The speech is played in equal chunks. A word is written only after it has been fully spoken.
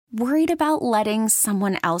Worried about letting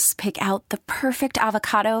someone else pick out the perfect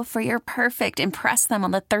avocado for your perfect impress them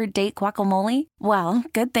on the third date guacamole? Well,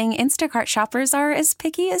 good thing Instacart shoppers are as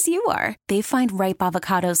picky as you are. They find ripe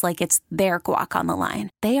avocados like it's their guac on the line.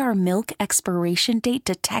 They are milk expiration date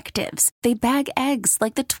detectives. They bag eggs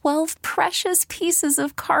like the 12 precious pieces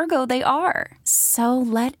of cargo they are. So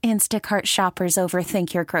let Instacart shoppers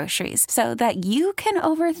overthink your groceries so that you can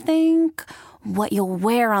overthink what you'll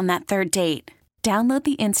wear on that third date. Download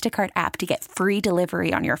the Instacart app to get free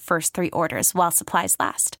delivery on your first 3 orders while supplies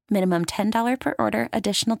last. Minimum $10 per order.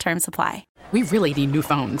 Additional terms apply. We really need new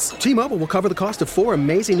phones. T-Mobile will cover the cost of 4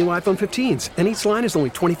 amazing new iPhone 15s, and each line is only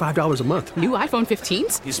 $25 a month. New iPhone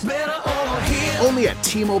 15s? It's better over here. Only at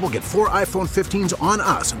T-Mobile, get 4 iPhone 15s on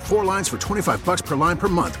us and 4 lines for $25 per line per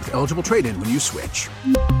month with eligible trade-in when you switch.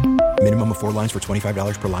 Minimum of 4 lines for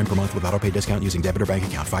 $25 per line per month with autopay discount using debit or bank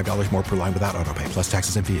account. $5 more per line without autopay, plus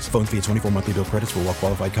taxes and fees. Phone fee at 24 monthly bill credits for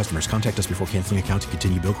well-qualified customers. Contact us before canceling account to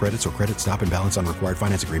continue bill credits or credit stop and balance on required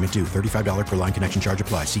finance agreement due. $35 per line connection charge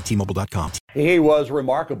applies. See T-Mobile.com. He was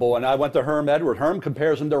remarkable, and I went to Herm Edward. Herm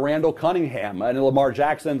compares him to Randall Cunningham. And Lamar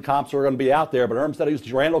Jackson comps are going to be out there, but Herm said he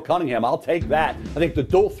was Randall Cunningham. I'll take that. I think the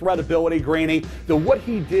dual threat ability, Greeny, what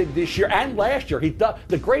he did this year and last year,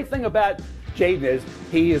 the great thing about Jaden is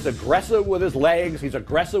he is aggressive with his legs, he's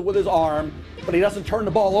aggressive with his arm, but he doesn't turn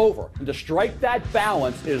the ball over. And to strike that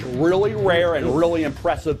balance is really rare and really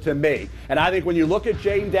impressive to me. And I think when you look at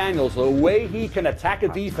Jaden Daniels, the way he can attack a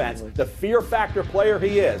defense, the fear factor player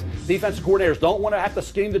he is, defensive coordinators don't want to have to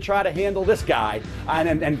scheme to try to handle this guy.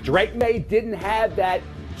 And Drake May didn't have that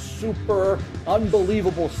super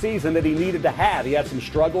unbelievable season that he needed to have. He had some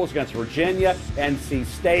struggles against Virginia, NC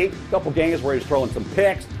State, a couple games where he was throwing some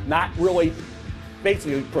picks, not really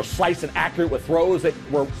basically precise and accurate with throws that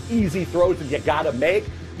were easy throws that you got to make.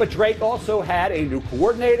 But Drake also had a new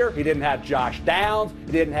coordinator. He didn't have Josh Downs.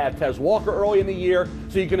 He didn't have Tez Walker early in the year.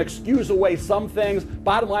 So you can excuse away some things.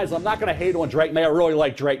 Bottom line is I'm not going to hate on Drake May. I really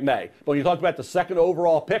like Drake May. But when you talk about the second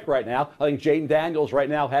overall pick right now, I think Jaden Daniels right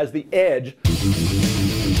now has the edge.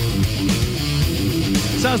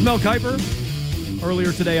 Sounds Mel Kiper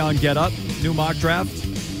earlier today on Get Up. New mock draft.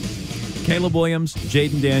 Caleb Williams,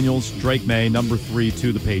 Jaden Daniels, Drake May, number 3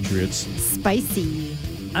 to the Patriots. Spicy.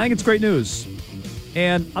 I think it's great news.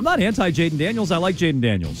 And I'm not anti-Jaden Daniels. I like Jaden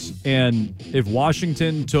Daniels. And if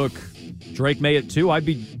Washington took Drake May at 2, I'd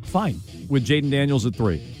be fine with Jaden Daniels at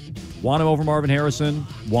 3. Want him over Marvin Harrison.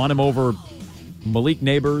 Want him over Malik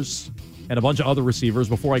Neighbors and a bunch of other receivers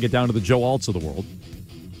before I get down to the Joe Alts of the world.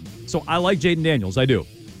 So I like Jaden Daniels. I do.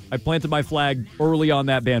 I planted my flag early on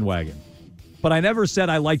that bandwagon. But I never said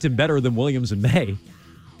I liked him better than Williams and May.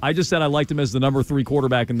 I just said I liked him as the number 3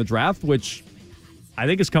 quarterback in the draft, which I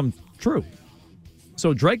think has come true.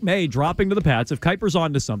 So Drake May dropping to the Pats, if Kiper's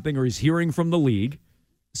on to something or he's hearing from the league,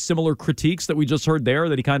 similar critiques that we just heard there,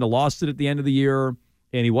 that he kind of lost it at the end of the year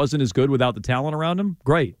and he wasn't as good without the talent around him,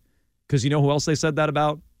 great. Because you know who else they said that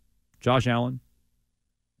about? Josh Allen,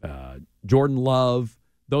 Jordan Love.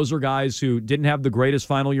 Those are guys who didn't have the greatest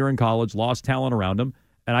final year in college, lost talent around him.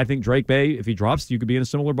 And I think Drake May, if he drops, you could be in a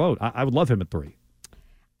similar boat. I would love him at 3.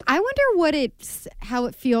 I wonder how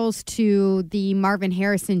it feels to the Marvin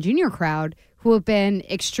Harrison Jr. crowd, who have been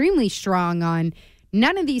extremely strong on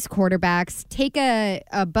none of these quarterbacks. Take a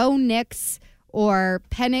Bo Nix or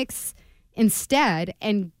Penix instead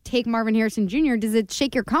and take Marvin Harrison Jr. Does it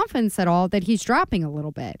shake your confidence at all that he's dropping a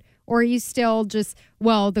little bit? Or are you still just,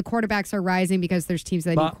 the quarterbacks are rising because there's teams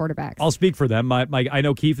that need quarterbacks? I'll speak for them. I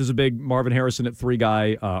know Keith is a big Marvin Harrison at 3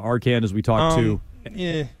 guy. Arcan, as we talk to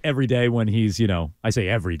every day when he's, I say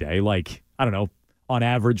every day, like, I don't know, on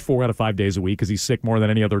average 4 out of 5 days a week because he's sick more than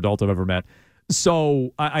any other adult I've ever met.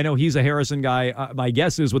 So I know he's a Harrison guy. My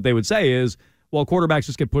guess is what they would say is, well, quarterbacks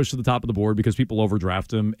just get pushed to the top of the board because people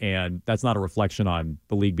overdraft him, and that's not a reflection on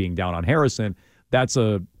the league being down on Harrison. That's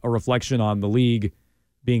a reflection on the league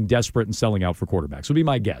being desperate and selling out for quarterbacks would be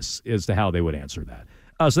my guess as to how they would answer that.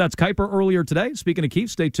 So that's Kiper earlier today. Speaking of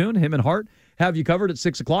Keith, stay tuned. Him and Hart have you covered at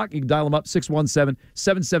 6 o'clock. You can dial them up,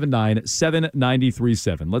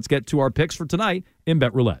 617-779-7937. Let's get to our picks for tonight in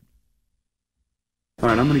Bet Roulette. All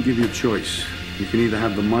right, I'm going to give you a choice. You can either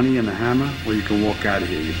have the money and the hammer, or you can walk out of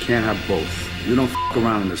here. You can't have both. You don't f***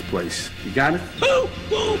 around in this place. You got it? Boom,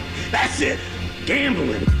 boom. That's it.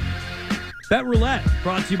 Gambling. Bet Roulette,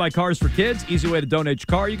 brought to you by Cars for Kids. Easy way to donate your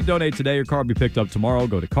car. You can donate today. Your car will be picked up tomorrow.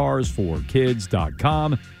 Go to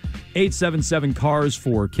carsforkids.com.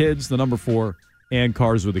 877-CARS-4-KIDS, the number 4, and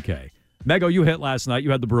Cars with a K. Mego, you hit last night.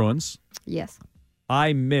 You had the Bruins. Yes.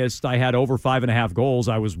 I missed. I had over 5.5 goals.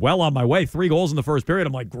 I was well on my way. 3 goals in the first period.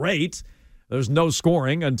 I'm like, great. There's no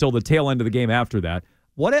scoring until the tail end of the game after that.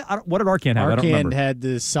 What did Arcand have? I don't remember. Arcand had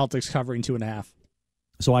the Celtics covering 2.5.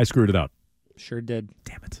 So I screwed it up. Sure did.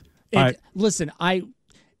 Damn it. Listen,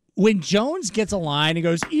 when Jones gets a line and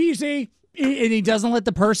goes easy, and he doesn't let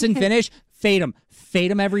the person finish, fade him.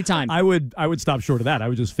 Fade him every time. I would stop short of that. I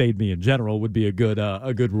would just fade me in general would be a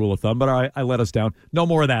good rule of thumb. But all right, I let us down. No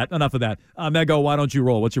more of that. Enough of that. Mego, why don't you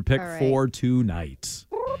roll? What's your pick for tonight?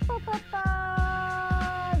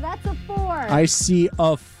 That's a 4. I see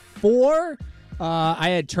a 4. I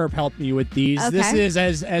had Terp help me with these. Okay. This is,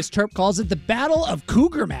 as Terp calls it, the Battle of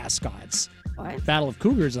Cougar Mascots. What? Battle of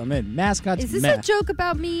Cougars, I'm in. Mascots, Is this a joke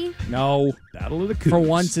about me? No. Battle of the Cougars. For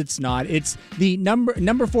once, it's not. It's the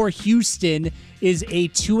number 4 Houston is a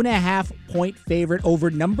 2.5-point favorite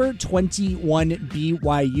over number 21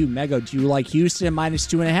 BYU. Mego, do you like Houston minus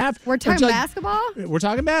 2.5? We're talking basketball? We're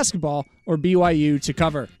talking basketball or BYU to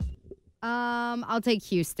cover. I'll take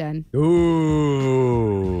Houston.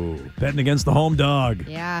 Ooh, betting against the home dog.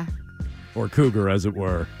 Yeah. Or Cougar, as it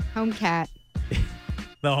were. Home cat.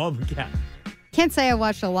 The home cat. Can't say I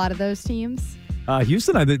watched a lot of those teams.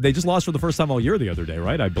 Houston, they just lost for the first time all year the other day,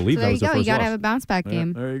 right? I believe that was their first loss. You got to have a bounce back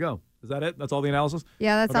game. There you go. Is that it? That's all the analysis?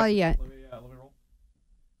 Yeah, that's all you get. Let me roll.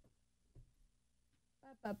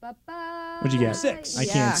 What'd you get? 6. I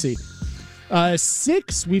can't see.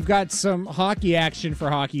 6, we've got some hockey action for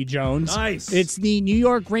Hockey Jones. Nice. It's the New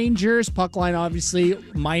York Rangers, puck line obviously,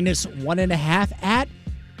 minus 1.5 at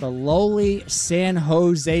the lowly San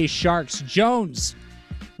Jose Sharks. Jones,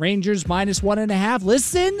 Rangers minus 1.5.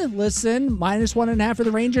 Listen, minus 1.5 for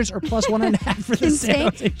the Rangers or plus 1.5 for the San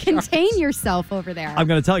Jose Sharks. Contain yourself over there. I'm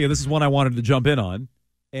going to tell you, this is one I wanted to jump in on.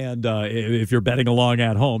 And if you're betting along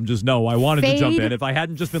at home, just know I wanted to jump in. If I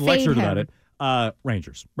hadn't just been lectured about it.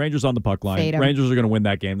 Rangers on the puck line. Rangers are going to win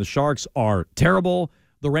that game. The Sharks are terrible.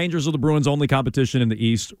 The Rangers are the Bruins' only competition in the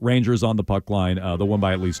East. Rangers on the puck line. They'll win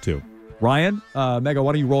by at least 2. Ryan, Mega,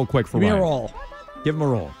 why don't you roll quick for Ryan? Give me a roll. Give him a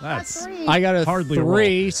roll. I got a hardly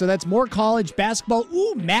 3, a so that's more college basketball.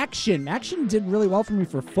 Ooh, Maction. Maction did really well for me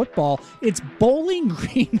for football. It's Bowling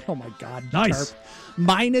Green. Oh, my God. Nice. Terp.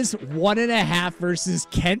 Minus 1.5 versus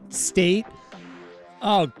Kent State.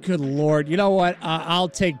 Oh, good Lord. You know what? I'll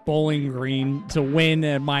take Bowling Green to win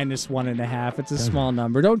at minus 1.5. It's a small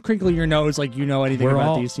number. Don't crinkle your nose like you know anything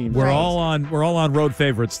about these teams. We're all on road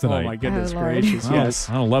favorites tonight. Oh, my goodness gracious. Yes.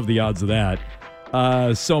 I don't love the odds of that.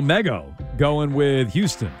 So Mego going with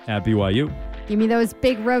Houston at BYU. Give me those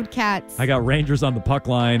big road cats. I got Rangers on the puck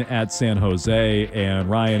line at San Jose, and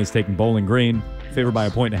Ryan is taking Bowling Green, favored by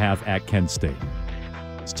 1.5 at Kent State.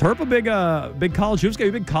 Is Terp a big college hoops guy? You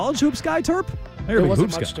a big college hoops guy, Terp? There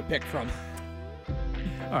wasn't much to pick from.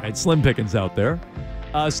 All right, slim pickings out there.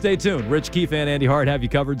 Stay tuned. Rich Keefe and Andy Hart have you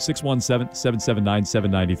covered.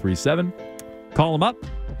 617-779-7937. Call them up.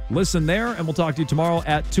 Listen there, and we'll talk to you tomorrow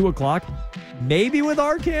at 2 o'clock. Maybe with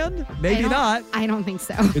Arcand, maybe not. I don't think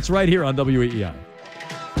so. It's right here on WEEI.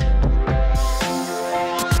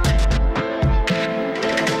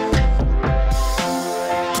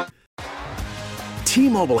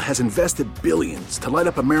 T-Mobile has invested billions to light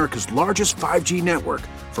up America's largest 5G network,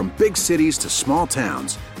 from big cities to small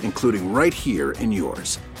towns, including right here in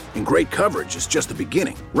yours. And great coverage is just the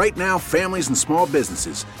beginning. Right now, families and small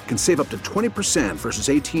businesses can save up to 20% versus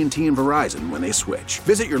AT&T and Verizon when they switch.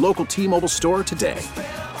 Visit your local T-Mobile store today.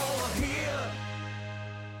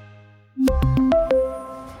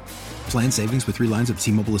 Plan savings with 3 lines of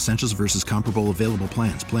T-Mobile Essentials versus comparable available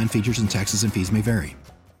plans. Plan features and taxes and fees may vary.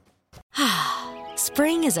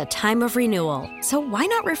 Spring is a time of renewal, so why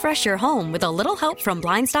not refresh your home with a little help from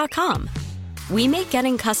Blinds.com? We make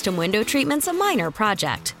getting custom window treatments a minor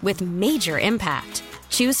project with major impact.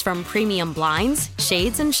 Choose from premium blinds,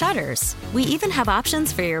 shades, and shutters. We even have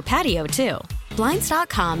options for your patio, too.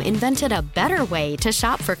 Blinds.com invented a better way to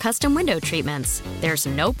shop for custom window treatments. There's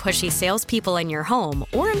no pushy salespeople in your home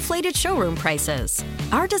or inflated showroom prices.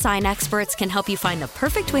 Our design experts can help you find the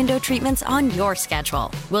perfect window treatments on your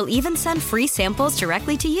schedule. We'll even send free samples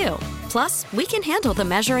directly to you. Plus, we can handle the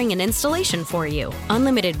measuring and installation for you.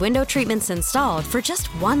 Unlimited window treatments installed for just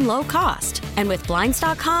one low cost. And with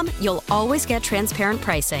Blinds.com, you'll always get transparent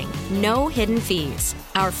pricing. No hidden fees.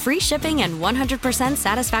 Our free shipping and 100%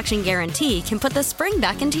 satisfaction guarantee can put the spring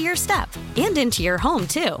back into your step and into your home,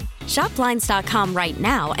 too. Shop Blinds.com right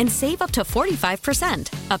now and save up to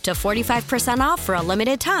 45%. Up to 45% off for a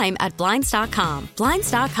limited time at Blinds.com.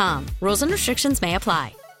 Blinds.com. Rules and restrictions may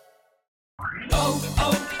apply.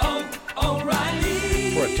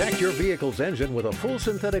 O'Reilly. For a Protect your vehicle's engine with a full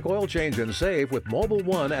synthetic oil change and save with Mobile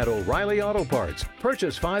One at O'Reilly Auto Parts.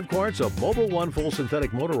 Purchase 5 quarts of Mobile One full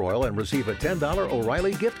synthetic motor oil and receive a $10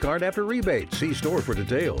 O'Reilly gift card after rebate. See store for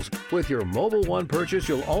details. With your Mobile One purchase,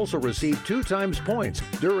 you'll also receive 2 times points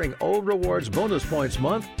during O Rewards Bonus Points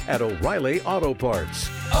Month at O'Reilly Auto Parts.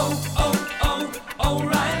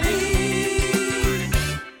 O'Reilly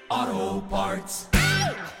Auto Parts.